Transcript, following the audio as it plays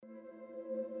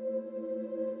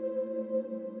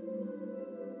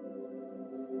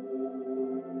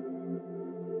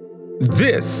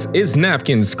This is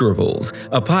Napkin Scribbles,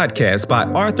 a podcast by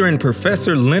Arthur and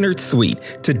Professor Leonard Sweet.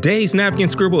 Today's Napkin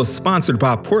Scribble is sponsored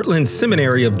by Portland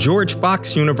Seminary of George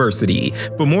Fox University.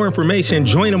 For more information,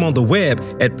 join them on the web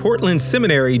at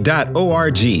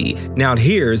portlandseminary.org. Now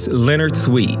here's Leonard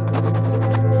Sweet.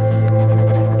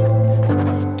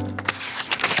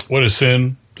 What is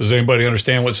sin? Does anybody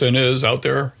understand what sin is out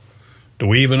there? Do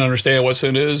we even understand what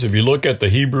sin is? If you look at the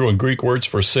Hebrew and Greek words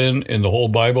for sin in the whole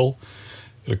Bible,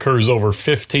 it occurs over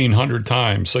 1,500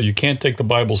 times. So you can't take the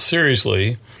Bible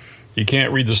seriously. You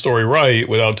can't read the story right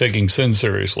without taking sin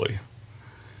seriously.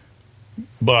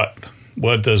 But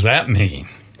what does that mean?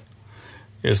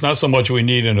 It's not so much we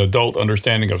need an adult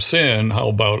understanding of sin. How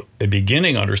about a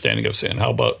beginning understanding of sin? How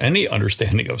about any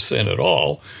understanding of sin at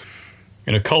all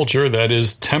in a culture that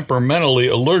is temperamentally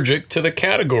allergic to the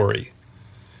category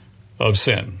of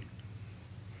sin?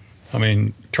 I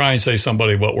mean, try and say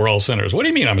somebody, well, we're all sinners. What do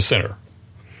you mean I'm a sinner?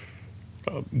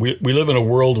 We live in a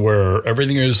world where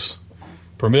everything is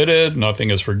permitted, nothing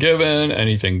is forgiven,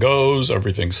 anything goes,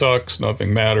 everything sucks,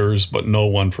 nothing matters, but no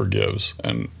one forgives,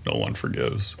 and no one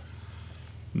forgives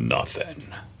nothing.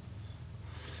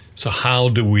 So how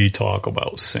do we talk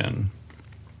about sin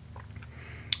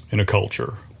in a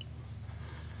culture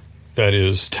that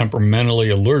is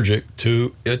temperamentally allergic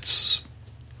to its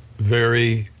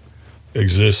very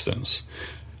existence?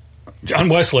 John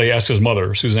Wesley asked his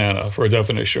mother, Susanna, for a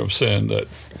definition of sin that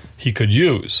he could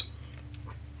use.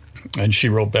 And she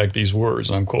wrote back these words,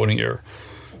 I'm quoting here,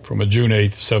 from a June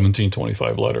 8th,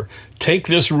 1725 letter. Take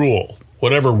this rule: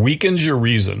 whatever weakens your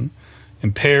reason,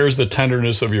 impairs the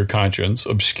tenderness of your conscience,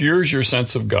 obscures your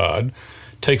sense of God,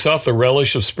 takes off the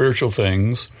relish of spiritual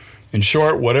things, in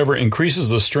short, whatever increases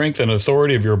the strength and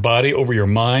authority of your body over your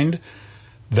mind,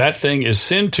 that thing is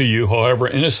sin to you, however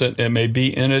innocent it may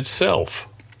be in itself.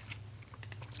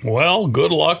 Well,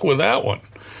 good luck with that one.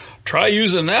 Try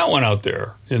using that one out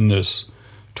there in this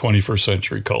 21st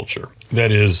century culture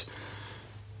that is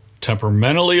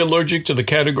temperamentally allergic to the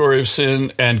category of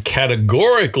sin and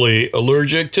categorically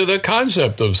allergic to the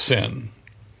concept of sin.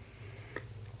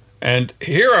 And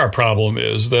here our problem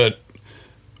is that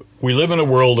we live in a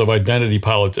world of identity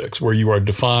politics where you are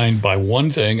defined by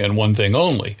one thing and one thing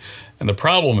only. And the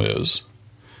problem is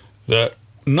that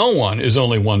no one is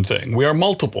only one thing. We are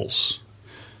multiples.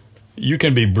 You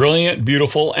can be brilliant,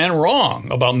 beautiful, and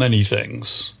wrong about many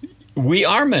things. We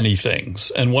are many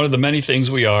things, and one of the many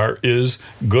things we are is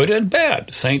good and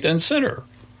bad, saint and sinner,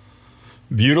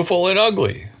 beautiful and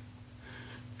ugly.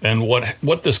 And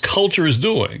what this culture is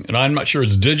doing, and I'm not sure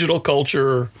it's digital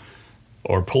culture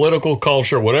or political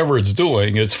culture, whatever it's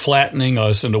doing, it's flattening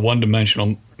us into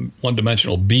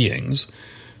one-dimensional beings.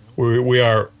 We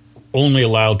are only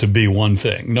allowed to be one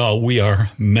thing. No, we are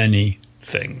many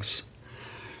things.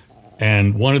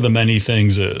 And one of the many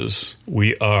things is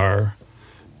we are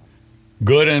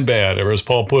good and bad. Or as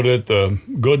Paul put it, the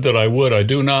good that I would, I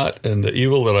do not, and the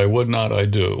evil that I would not, I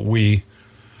do. We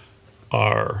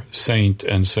are saint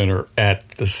and sinner at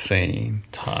the same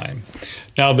time.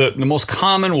 Now, the most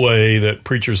common way that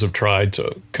preachers have tried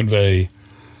to convey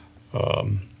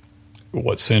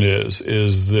what sin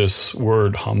is this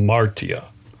word hamartia.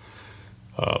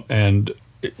 And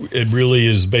it really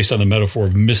is based on the metaphor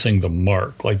of missing the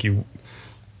mark. Like you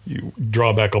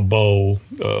draw back a bow,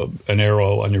 an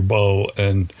arrow on your bow,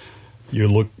 and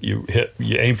you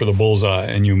aim for the bullseye,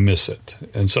 and you miss it.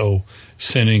 And so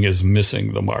sinning is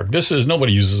missing the mark.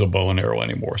 Nobody uses a bow and arrow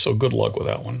anymore, so good luck with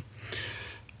that one.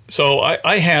 So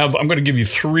I'm going to give you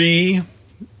three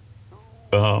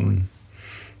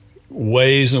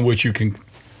ways in which you can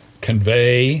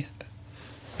convey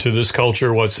to this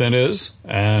culture what sin is,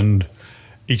 and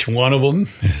each one of them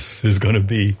is going to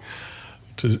be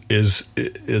is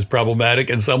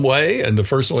problematic in some way, and the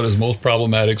first one is most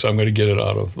problematic, so I'm going to get it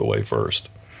out of the way first.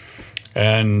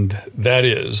 And that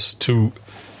is to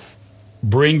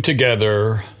bring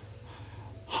together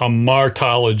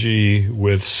hamartology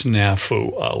with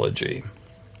snafuology.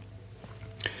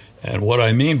 And what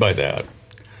I mean by that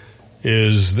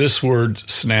is this word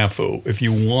snafu. If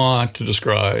you want to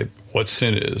describe what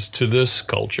sin is to this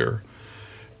culture,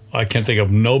 I can think of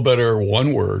no better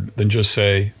one word than just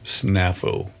say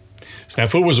snafu.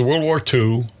 Snafu was a World War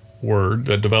II word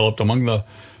that developed among the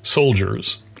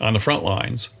soldiers on the front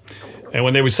lines. And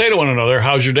when they would say to one another,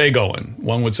 how's your day going?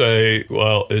 One would say,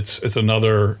 well, it's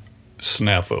another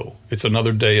snafu. It's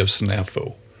another day of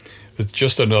snafu. It's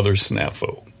just another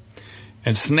snafu.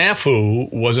 And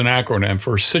snafu was an acronym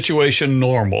for situation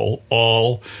normal,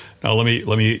 all, now let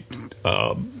me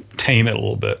tame it a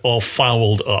little bit, all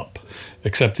fouled up.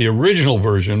 Except the original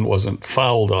version wasn't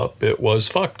fouled up, it was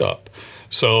fucked up.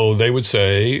 So they would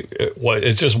say,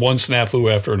 it's just one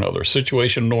snafu after another.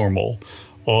 Situation normal,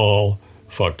 all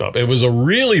fucked up. It was a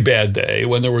really bad day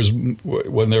when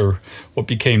there what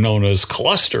became known as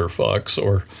cluster fucks,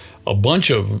 or a bunch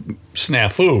of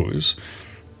snafus.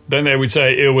 Then they would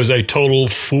say it was a total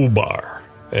foobar.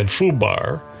 And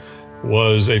foobar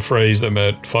was a phrase that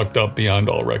meant fucked up beyond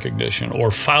all recognition,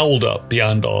 or fouled up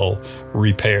beyond all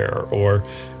repair, or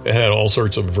it had all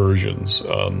sorts of versions.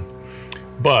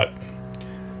 But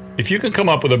if you can come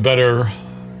up with a better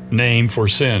name for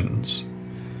sins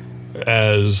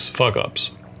as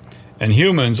fuck-ups, and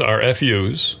humans are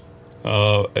FUs,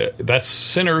 that's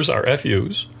sinners are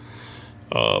FUs,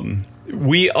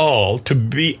 we all, to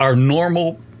be our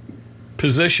normal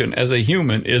position as a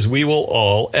human is we will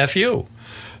all FU.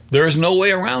 There is no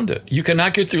way around it. You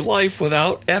cannot get through life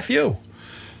without FU.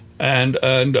 And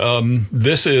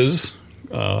this is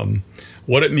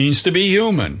what it means to be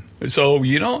human. So,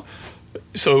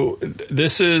 so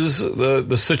this is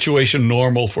the situation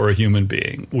normal for a human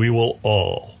being. We will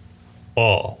all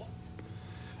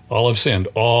have sinned,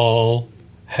 all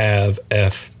have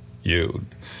FU'd.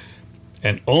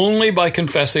 And only by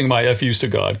confessing my FUs to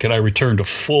God can I return to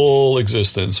full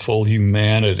existence, full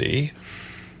humanity.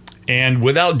 And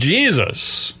without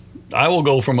Jesus, I will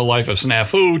go from a life of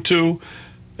snafu to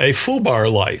a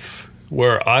foobar life,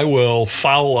 where I will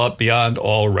foul up beyond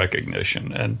all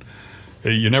recognition. And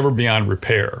you're never beyond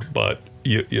repair, but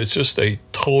it's just a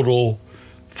total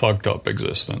fucked up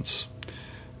existence.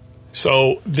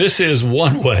 So this is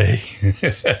one way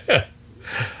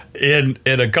in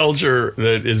a culture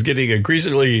that is getting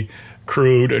increasingly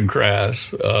crude and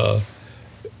crass,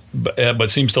 but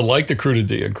seems to like the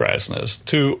crudity and crassness,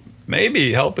 to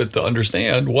maybe help it to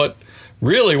understand what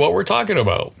we're talking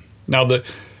about. Now,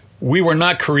 we were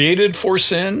not created for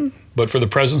sin, but for the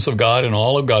presence of God and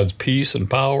all of God's peace and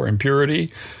power and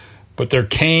purity. But there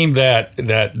came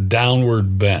that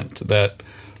downward bent, that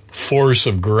force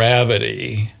of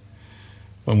gravity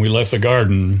when we left the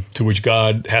garden, to which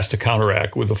God has to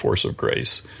counteract with the force of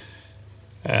grace.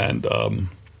 And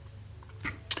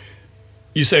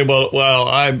you say, well,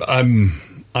 I'm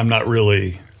not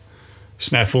really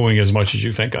snafuing as much as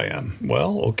you think I am.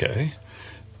 Well, okay.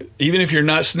 Even if you're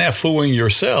not snafuing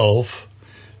yourself,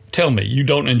 tell me, you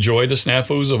don't enjoy the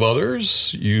snafus of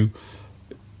others?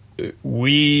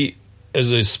 We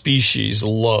as a species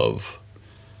love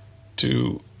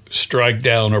to strike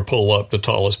down or pull up the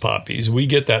tallest poppies. We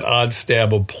get that odd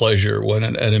stab of pleasure when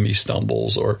an enemy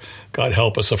stumbles, or, God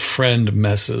help us, a friend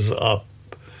messes up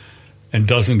and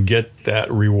doesn't get that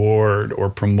reward or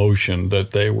promotion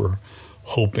that they were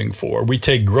hoping for. We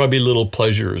take grubby little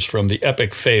pleasures from the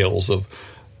epic fails of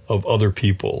other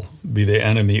people, be they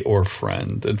enemy or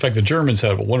friend. In fact, the Germans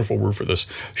have a wonderful word for this,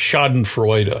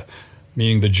 Schadenfreude,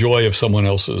 meaning the joy of someone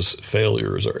else's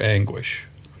failures or anguish.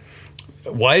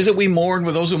 Why is it we mourn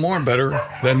with those who mourn better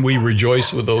than we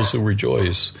rejoice with those who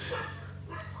rejoice?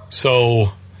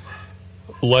 So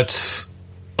let's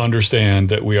understand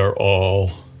that we are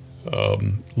all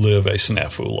live a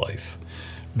snafu life.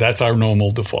 That's our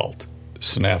normal default,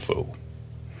 snafu.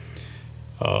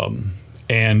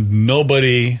 And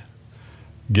nobody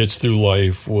gets through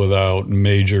life without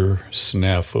major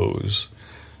snafus.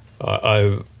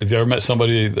 Have you ever met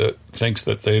somebody that thinks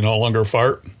that they no longer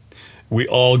fart? We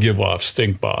all give off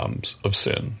stink bombs of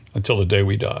sin until the day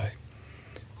we die.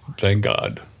 Thank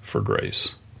God for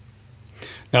grace.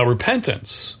 Now,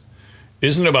 repentance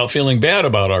isn't about feeling bad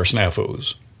about our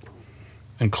snafus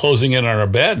and closing in on our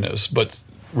badness, but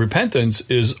repentance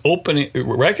is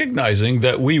recognizing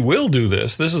that we will do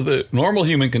this. This is the normal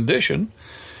human condition,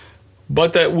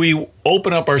 but that we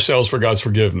open up ourselves for God's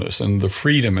forgiveness and the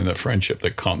freedom and the friendship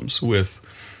that comes with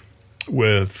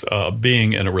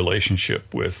being in a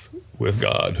relationship with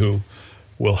God, who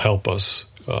will help us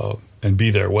and be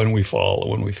there when we fall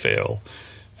and when we fail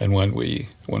and when we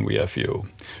FU.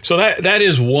 So that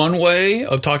is one way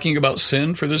of talking about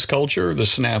sin for this culture, the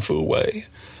snafu way.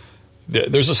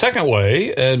 There's a second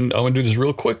way, and I'm going to do this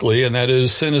real quickly, and that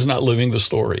is sin is not living the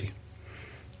story.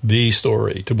 The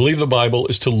story. To believe the Bible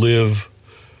is to live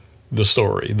the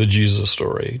story, the Jesus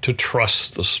story, to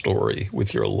trust the story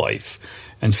with your life.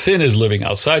 And sin is living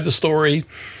outside the story,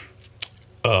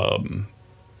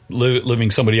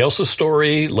 living somebody else's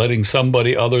story, letting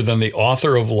somebody other than the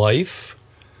author of life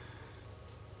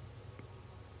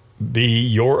be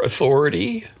your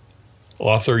authority,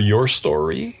 author your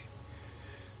story.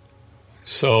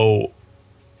 So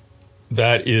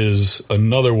that is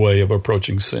another way of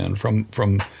approaching sin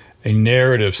from a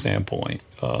narrative standpoint.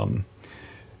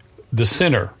 The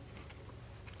sinner,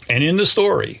 and in the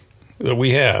story that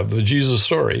we have, the Jesus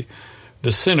story,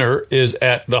 The sinner is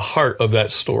at the heart of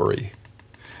that story.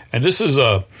 And this is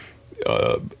a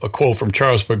quote from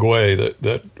Charles Pegway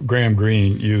that Graham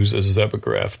Greene used as his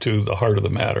epigraph to the heart of the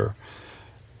matter.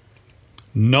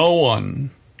 No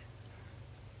one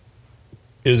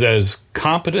is as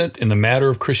competent in the matter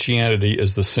of Christianity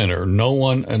as the sinner. No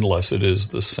one unless it is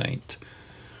the saint.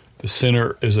 The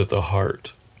sinner is at the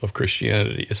heart of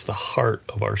Christianity. It's the heart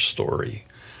of our story.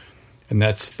 And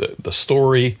that's the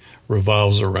story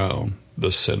revolves around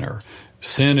the sinner.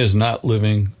 Sin is not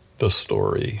living the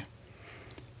story.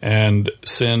 And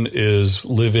sin is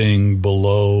living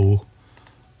below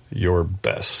your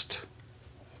best.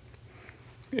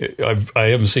 I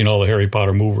haven't seen all the Harry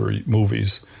Potter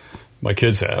movies. My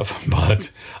kids have,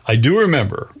 but I do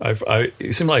remember.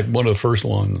 It seemed like one of the first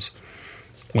ones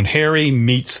when Harry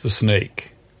meets the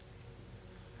snake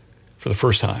for the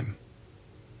first time,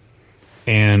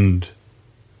 and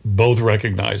both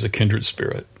recognize a kindred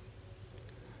spirit.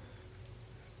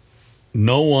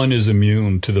 No one is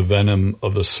immune to the venom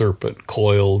of the serpent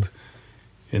coiled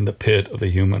in the pit of the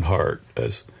human heart,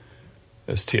 as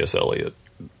T.S. Eliot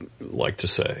liked to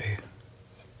say.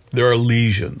 There are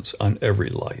lesions on every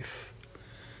life.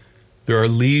 There are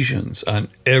lesions on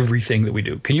everything that we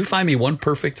do. Can you find me one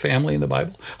perfect family in the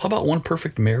Bible? How about one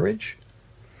perfect marriage?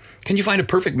 Can you find a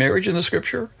perfect marriage in the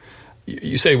Scripture?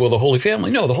 You say, well, the Holy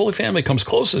Family. No, the Holy Family comes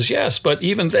closest, yes, but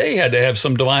even they had to have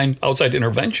some divine outside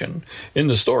intervention in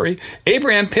the story.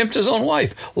 Abraham pimped his own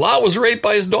wife. Lot was raped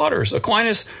by his daughters.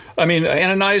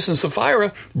 Ananias and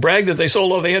Sapphira bragged that they so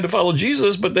loved they had to follow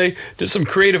Jesus, but they did some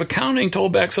creative accounting,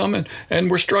 told back some,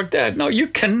 and were struck dead. No, you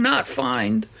cannot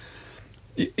find.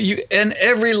 In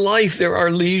every life there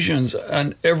are lesions.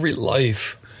 On every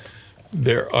life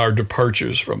there are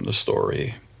departures from the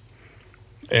story.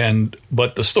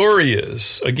 But the story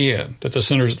is, again, that the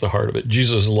sinner's at the heart of it.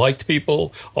 Jesus liked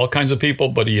people, all kinds of people,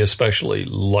 but he especially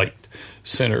liked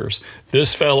sinners.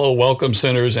 This fellow welcomes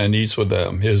sinners and eats with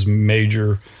them, his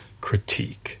major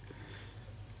critique.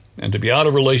 And to be out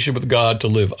of relationship with God, to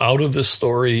live out of this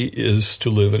story, is to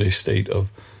live in a state of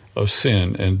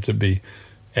sin and to be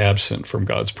absent from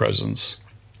God's presence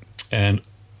and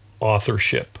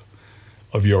authorship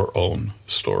of your own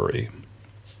story.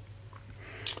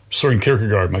 Søren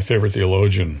Kierkegaard, my favorite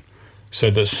theologian,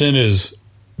 said that sin is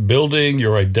building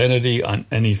your identity on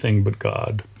anything but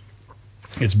God.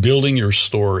 It's building your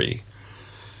story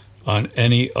on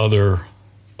any other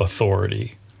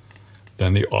authority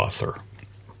than the author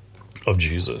of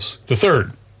Jesus. The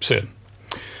third sin.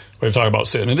 We have to talk about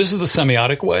sin. And this is the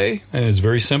semiotic way, and it's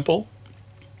very simple.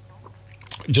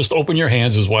 Just open your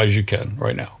hands as wide as you can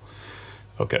right now.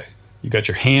 Okay. You got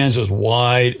your hands as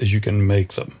wide as you can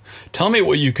make them. Tell me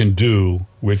what you can do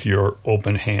with your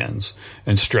open hands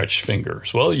and stretched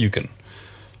fingers. Well, you can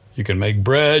make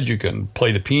bread, you can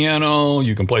play the piano,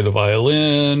 you can play the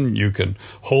violin, you can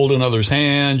hold another's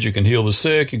hand, you can heal the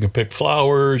sick, you can pick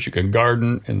flowers, you can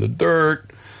garden in the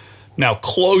dirt. Now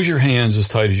close your hands as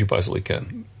tight as you possibly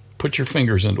can. Put your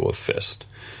fingers into a fist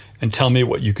and tell me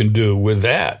what you can do with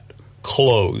that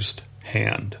closed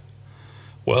hand.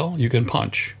 Well, you can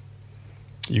punch.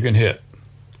 You can hit.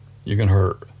 You can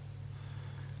hurt.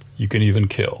 You can even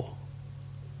kill.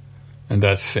 And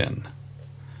that's sin.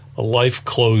 A life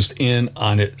closed in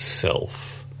on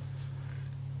itself.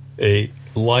 A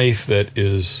life that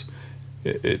is,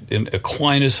 in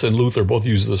Aquinas and Luther both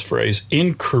use this phrase,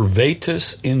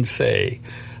 incurvatus in se,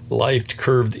 life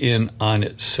curved in on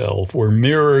itself, where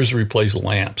mirrors replace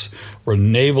lamps, where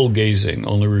navel gazing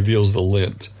only reveals the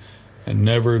lint and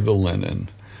never the linen.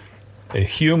 A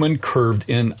human curved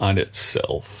in on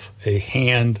itself, a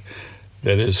hand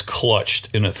that is clutched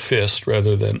in a fist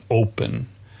rather than open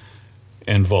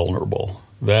and vulnerable.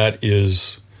 That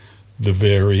is the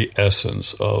very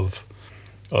essence of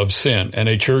sin. And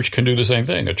a church can do the same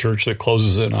thing. A church that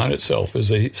closes in on itself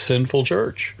is a sinful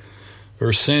church.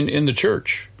 There's sin in the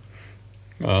church.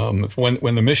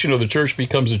 When the mission of the church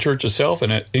becomes the church itself,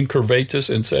 and it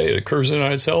incurvatus in se, it curves in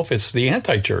on itself, it's the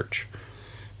anti-church.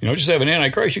 You don't just have an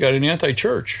antichrist, you got an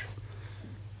anti-church.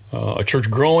 A church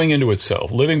growing into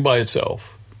itself, living by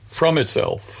itself, from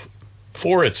itself,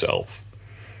 for itself.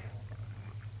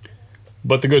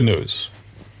 But the good news,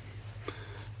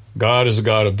 God is a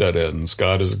God of dead ends.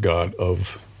 God is a God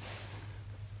of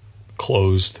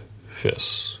closed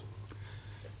fists.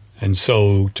 And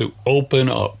so to open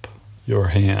up your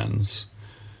hands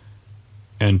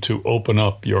and to open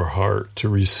up your heart to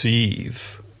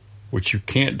receive, which you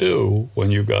can't do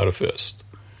when you've got a fist,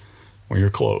 when you're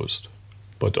closed.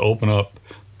 But to open up,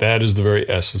 that is the very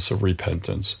essence of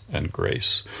repentance and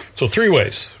grace. So 3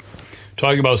 ways.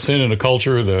 Talking about sin in a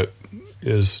culture that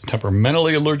is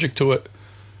temperamentally allergic to it,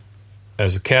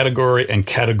 as a category and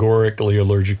categorically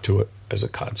allergic to it as a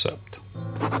concept.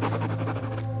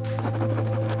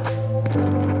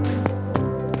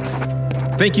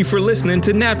 Thank you for listening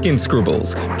to Napkin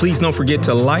Scribbles. Please don't forget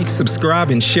to like,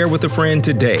 subscribe, and share with a friend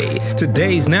today.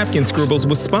 Today's Napkin Scribbles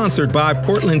was sponsored by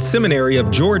Portland Seminary of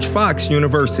George Fox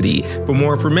University. For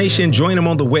more information, join them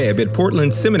on the web at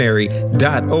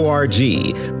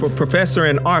portlandseminary.org. For Professor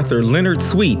and author Leonard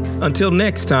Sweet, until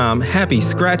next time, happy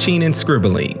scratching and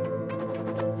scribbling.